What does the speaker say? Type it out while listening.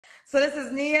So this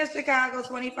is Nia, Chicago,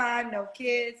 25, no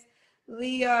kids.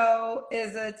 Leo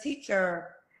is a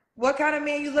teacher. What kind of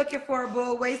man you looking for,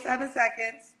 boo? Wait 7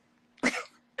 seconds.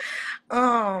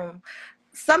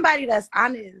 Somebody that's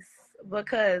honest,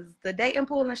 because the dating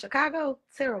pool in Chicago,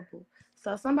 terrible.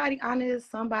 So somebody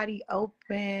honest, somebody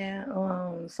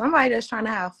open, somebody that's trying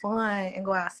to have fun and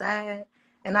go outside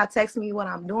and not text me what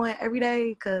I'm doing every day,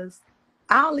 because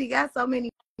I only got so many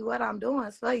what I'm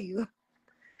doing for you.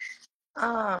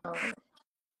 Um,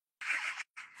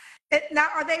 Now,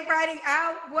 are they writing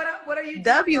out? What are you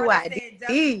doing? Or are they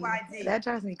saying WYD. WYD? That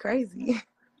drives me crazy.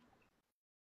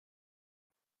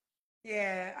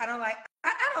 Yeah, I don't like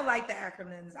the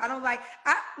acronyms. I don't like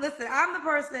listen, I'm the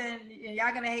person,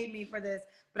 y'all gonna hate me for this,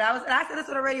 but I say this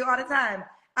on the radio all the time.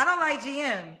 I don't like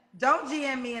GM. Don't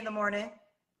GM me in the morning.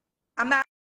 I'm not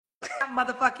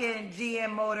motherfucking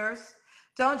GM Motors.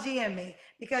 Don't GM me.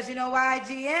 Because you know why?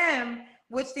 GM,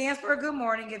 which stands for good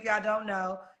morning, if y'all don't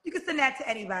know, you can send that to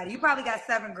anybody. You probably got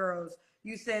 7 girls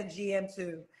you send GM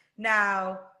to.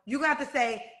 Now, you're going to have to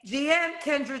say, GM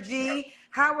Kendra G,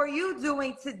 how are you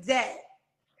doing today?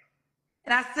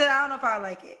 And I don't know if I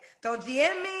like it. Don't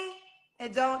GM me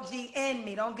and don't GN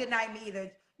me. Don't good night me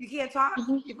either. You can't talk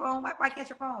your phone. Why can't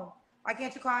your phone? Why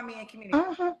can't you call me and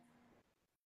communicate?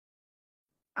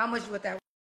 I'm with you with that.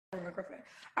 All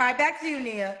right, back to you,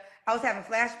 Nia. I was having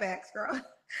flashbacks, girl.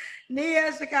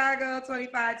 Nia, Chicago,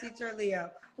 25, teacher, Leo.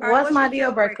 All right, What's my your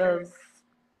deal breakers?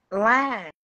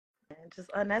 Lying. Just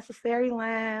unnecessary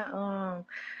lying.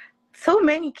 Too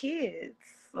many kids.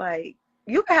 Like,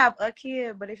 you can have a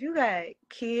kid, but if you got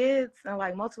kids and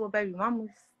like multiple baby mamas,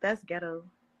 that's ghetto.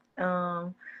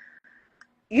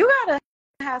 You gotta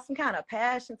have some kind of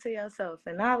passion to yourself,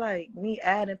 and not like me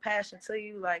adding passion to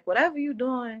you. Like, whatever you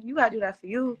doing, you gotta do that for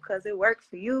you because it worked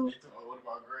for you. What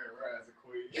about Grand Rising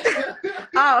Queen?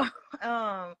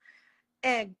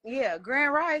 And yeah,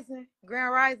 Grand Rising,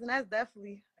 that's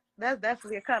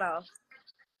definitely a cutoff.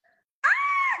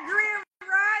 Grand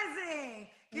Rising.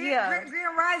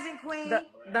 Grand Rising Queen.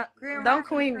 Don't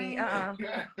queen me.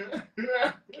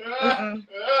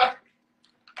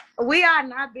 We are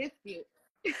not biscuits.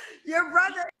 Your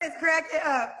brother is cracking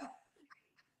up.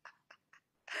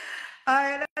 All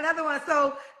right, another one.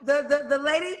 So the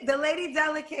lady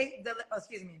delegate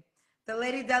the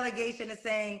lady delegation is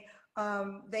saying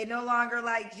they no longer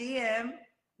like GM.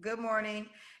 Good morning.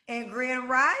 And Grand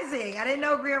Rising. I didn't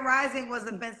know Grand Rising was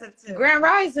offensive too. Grand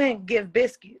Rising give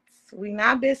biscuits. We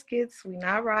not biscuits. We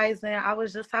not rising. I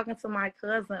was just talking to my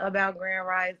cousin about Grand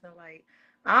Rising. Like,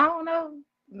 I don't know.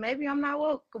 Maybe I'm not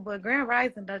woke, but Grand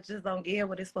Rising just don't give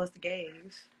what it's supposed to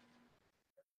give.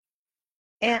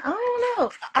 And I don't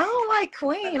know. I don't like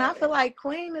queen. I feel like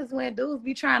queen is when dudes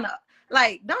be trying to,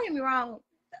 like, don't get me wrong,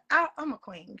 I'm a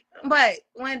queen. But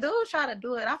when dudes try to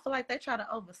do it, I feel like they try to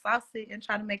oversauce it and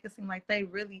try to make it seem like they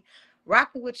really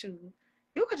rocking with you.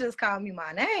 You could just call me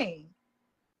my name.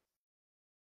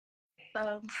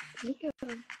 So, yeah.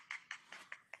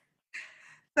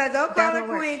 So don't call her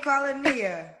queen, call her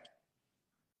Nia.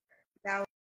 That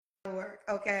will work.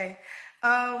 Okay.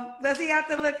 Does he have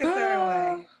to look a certain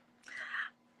way?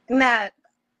 Now,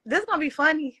 this gonna be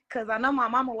funny because I know my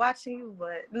mama watching you,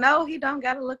 but no, he don't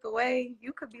gotta look away.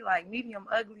 You could be like medium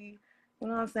ugly. You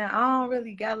know what I'm saying? I don't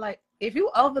really got like, if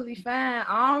you overly fine,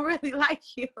 I don't really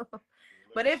like you.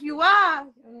 But if you are, I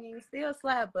mean, still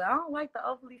slap. But I don't like the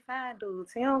overly fine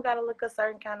dudes. He don't gotta look a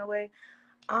certain kind of way.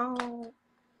 I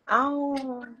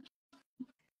don't.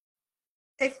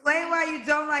 Explain why you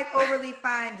don't like overly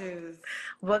fine dudes.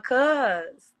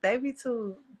 Because they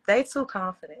too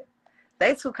confident.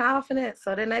 They too confident,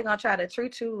 so then they gonna try to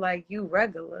treat you like you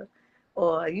regular,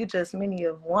 or you just many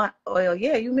of one, or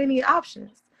yeah, you many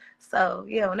options. So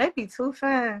yeah, when they be too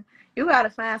fine, you gotta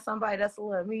find somebody that's a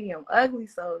little medium ugly,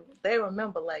 so they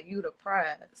remember like you the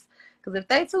prize. Cause if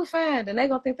they too fine, then they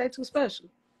gonna think they too special.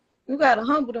 You gotta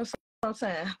humble them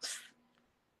sometimes.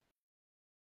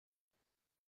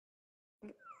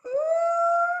 Okay.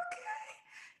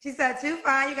 She said too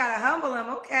fine. You gotta humble him.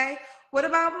 Okay. What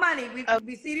about money?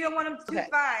 We see you don't want him too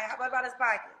fine. What about his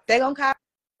pocket? They gonna call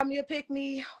me a pick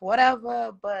me,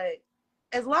 whatever. But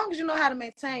as long as you know how to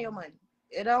maintain your money,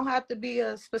 it don't have to be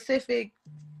a specific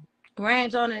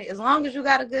range on it. As long as you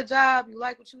got a good job, you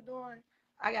like what you're doing.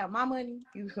 I got my money.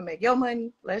 You can make your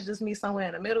money. Let's just meet somewhere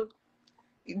in the middle.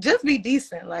 Just be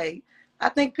decent. Like, I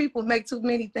think people make too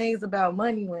many things about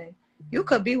money when you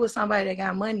could be with somebody that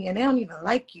got money and they don't even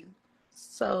like you.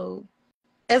 So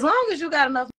as long as you got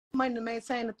enough money to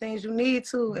maintain the things you need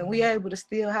to, and we able to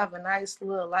still have a nice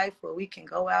little life where we can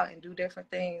go out and do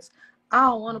different things, I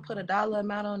don't want to put a dollar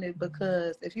amount on it,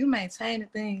 because if you maintain the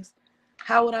things,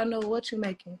 How would I know what you're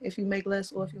making if you make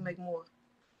less or if you make more?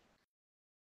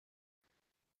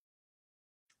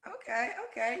 Okay.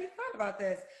 You thought about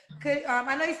this. Could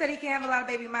I know you said he can't have a lot of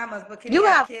baby mamas, but can he You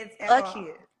have have kids at a all?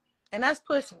 kid, and that's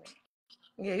pushing it.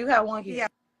 Yeah, you got one He kid.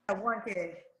 has one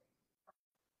kid.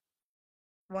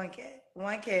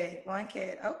 One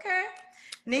kid. Okay.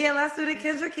 Nia, let's do the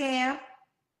Kendra Cam.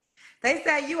 They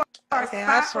said you are Okay,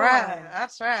 spot on. I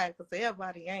tried, because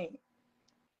everybody ain't.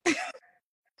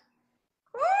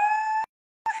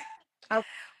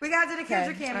 We got to do the Kendra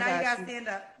Okay, Cam. I Now you got got to you. stand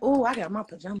up. Oh, I got my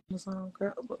pajamas on,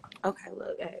 girl. Okay,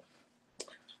 look, hey.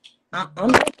 I'm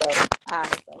not though. All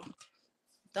right, though.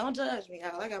 Don't judge me,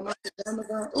 y'all. I got my pajamas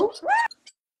on. Ooh.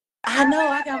 I know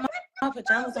I got my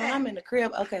pajamas on. I'm in the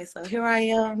crib. Okay, so here I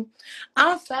am.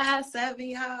 I'm 5'7",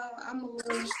 y'all. I'm a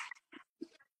little.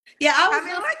 Yeah, I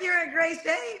mean, like you're in great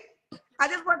shape. I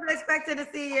just wasn't expecting to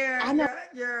see I know.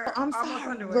 your I'm almost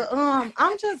sorry, underwear. but I'm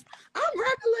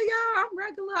regular, y'all. I'm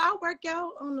regular. I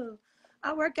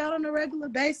work out on a regular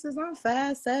basis. I'm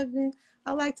 5'7".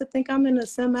 I like to think I'm in a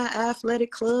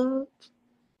semi-athletic club.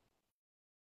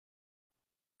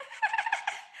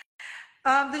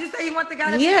 Did you say you want the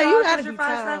guy to be Yeah, you tall gotta because you're be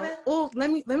 5'7"? tall. Oh,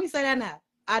 let me say that now.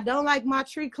 I don't like my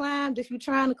tree climbed. If you're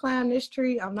trying to climb this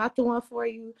tree, I'm not the one for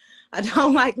you. I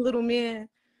don't like little men.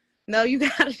 No, you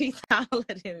gotta be taller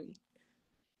than me.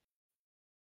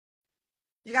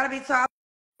 You got to be taller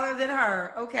than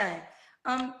her. Okay.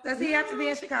 Does he have to be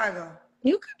in Chicago?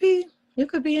 You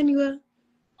could be anywhere.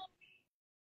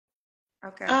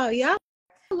 Okay. Oh yeah, I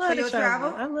So love to you'll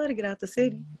travel. travel? I love to get out the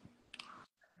city.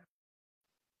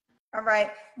 All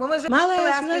right. When was your My last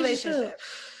last relationship, relationship?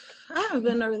 I haven't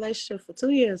been in a relationship for 2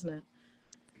 years now.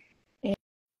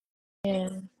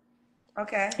 And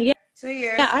Okay. yeah, 2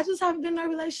 years. yeah, I just haven't been in a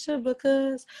relationship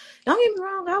because, don't get me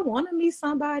wrong, I want to meet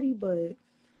somebody, but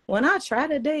when I try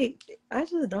to date, I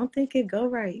just don't think it go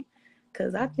right.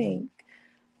 Because I think,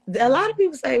 a lot of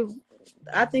people say,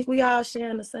 I think we all share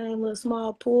in the same little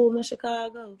small pool in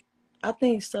Chicago. I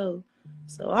think so.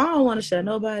 So I don't want to share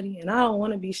nobody, and I don't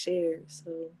want to be shared.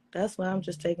 So that's why I'm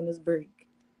just taking this break.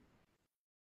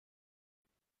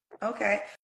 Okay.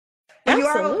 But you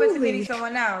are open to meeting Absolutely.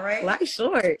 someone now, right? Life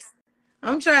short.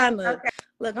 I'm trying to Okay.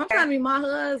 I'm trying to meet my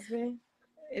husband.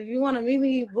 If you want to meet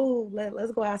me, boo,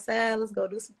 let's go outside. Let's go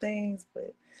do some things.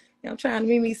 But I'm trying to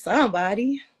meet me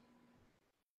somebody.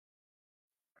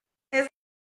 It's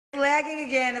lagging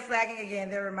again. It's lagging again.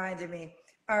 They reminded me.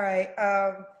 All right.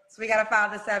 So we got to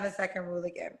follow the 7-second rule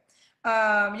again.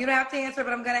 You don't have to answer,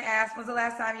 but I'm going to ask, when's the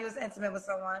last time you was intimate with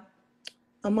someone?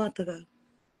 A month ago.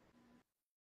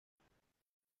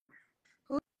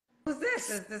 Who's this?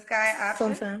 Is this guy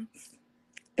option? Sometimes.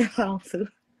 If I want to.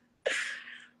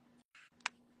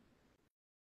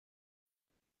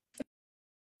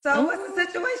 So what's the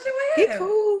situation He with him?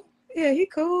 cool. Yeah, he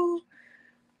cool.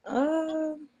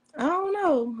 I don't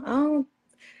know.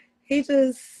 He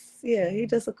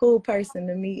just a cool person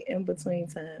to meet in between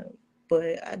time.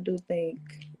 But I do think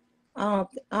I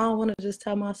don't want to just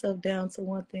tie myself down to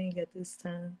one thing at this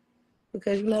time,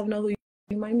 because you never know who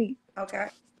you might meet. Okay.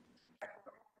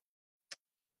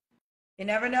 You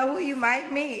never know who you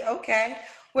might meet. Okay.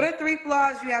 What are 3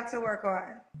 flaws you have to work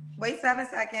on? Wait 7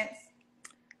 seconds.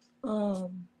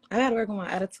 I gotta work on my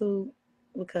attitude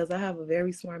because I have a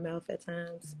very smart mouth at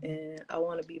times, and I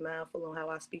want to be mindful on how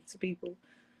I speak to people.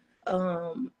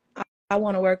 I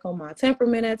want to work on my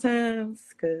temperament at times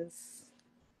because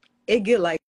it get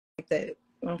like that.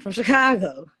 I'm from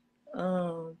Chicago.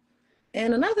 And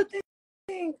another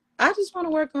thing, I just want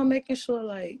to work on making sure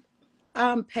like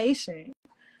I'm patient.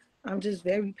 I'm just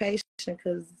very patient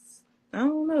because I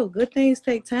don't know, good things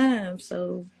take time.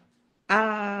 So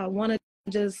I want to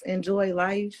just enjoy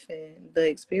life and the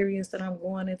experience that I'm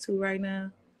going into right now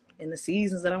and the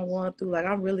seasons that I'm going through. Like,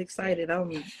 I'm really excited.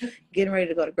 I'm getting ready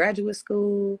to go to graduate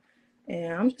school,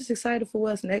 and I'm just excited for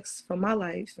what's next for my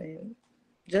life and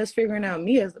just figuring out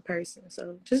me as a person.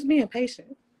 So just being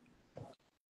patient.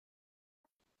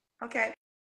 Okay.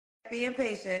 Being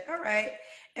patient. All right.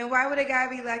 And why would a guy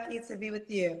be lucky to be with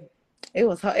you? It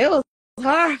was hard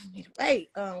for me to wait.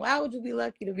 Why would you be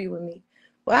lucky to be with me?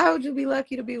 Why would you be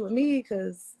lucky to be with me?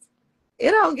 Because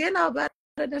it don't get no better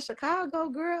than Chicago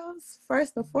girls,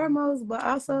 first and foremost, but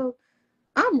also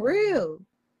I'm real.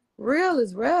 Real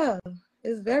is rare.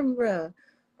 It's very rare.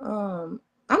 I'm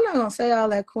not gonna say all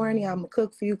that corny. I'm gonna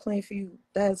cook for you, clean for you.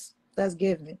 That's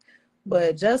given.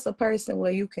 But just a person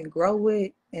where you can grow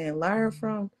with and learn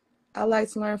from. I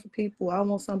like to learn from people. I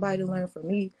want somebody to learn from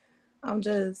me. I'm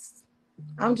just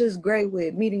I'm just great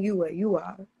with meeting you where you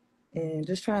are and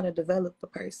just trying to develop a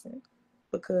person,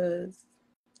 because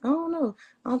I don't know.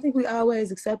 I don't think we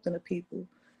always accepting of people.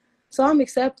 So I'm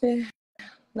accepting,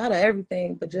 not of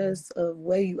everything, but just of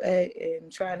where you at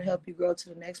and trying to help you grow to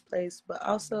the next place. But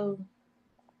also,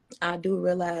 I do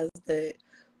realize that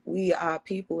we are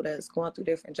people that's going through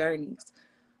different journeys.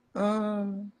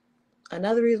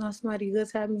 Another reason why somebody good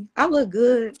to me, I look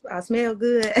good, I smell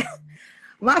good,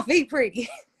 my feet pretty.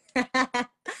 And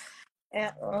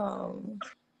I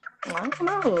don't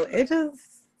know, it's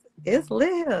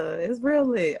lit. It's real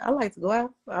lit. I like to go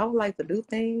out. I would like to do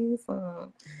things.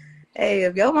 Hey,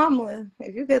 if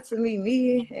you get to meet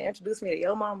me and introduce me to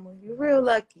your mama, you're real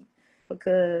lucky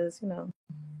because,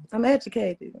 I'm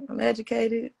educated.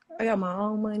 I got my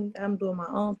own money. I'm doing my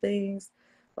own things.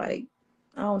 Like,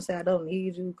 I don't say I don't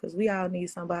need you because we all need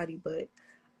somebody, but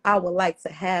I would like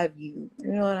to have you.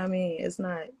 You know what I mean? It's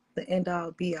not the end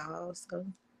all be all. So,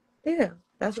 yeah,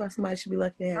 that's why somebody should be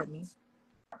lucky to have me.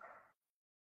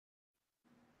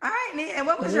 All right, Nia. And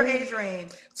what was your age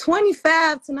range?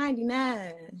 25 to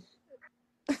 99.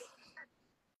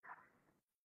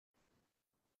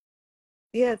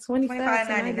 Yeah, 25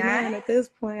 to 99 at this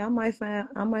point. I might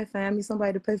find me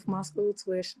somebody to pay for my school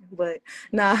tuition. But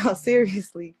nah,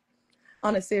 seriously,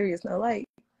 on a serious note, like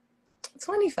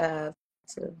 25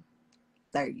 to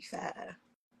 35.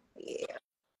 Yeah.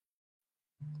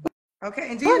 Okay.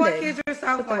 And do you want kids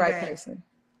yourself with the right person?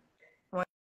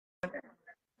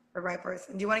 The right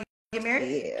person. Do you want to get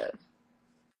married? Yeah.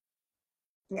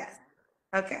 Yes.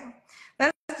 Okay.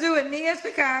 Let's do it. Nia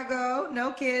Chicago,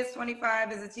 no kids,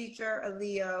 25, is a teacher, a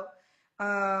Leo.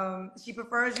 She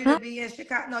prefers you to be in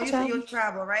Chicago. No, you said you'll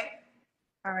travel, right?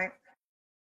 All right.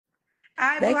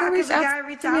 They can reach out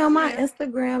to me on my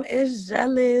Instagram. It's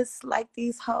jealous, like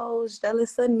these hoes,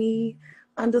 jealous of me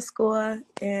 _.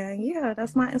 And yeah,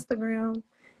 that's my Instagram.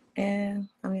 And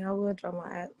I mean, I will draw my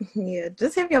app. Yeah,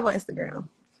 just hit me up on Instagram.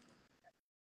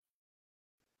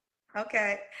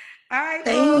 Okay. All right.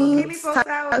 Thanks. Keep me posted.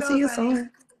 Talk to you soon.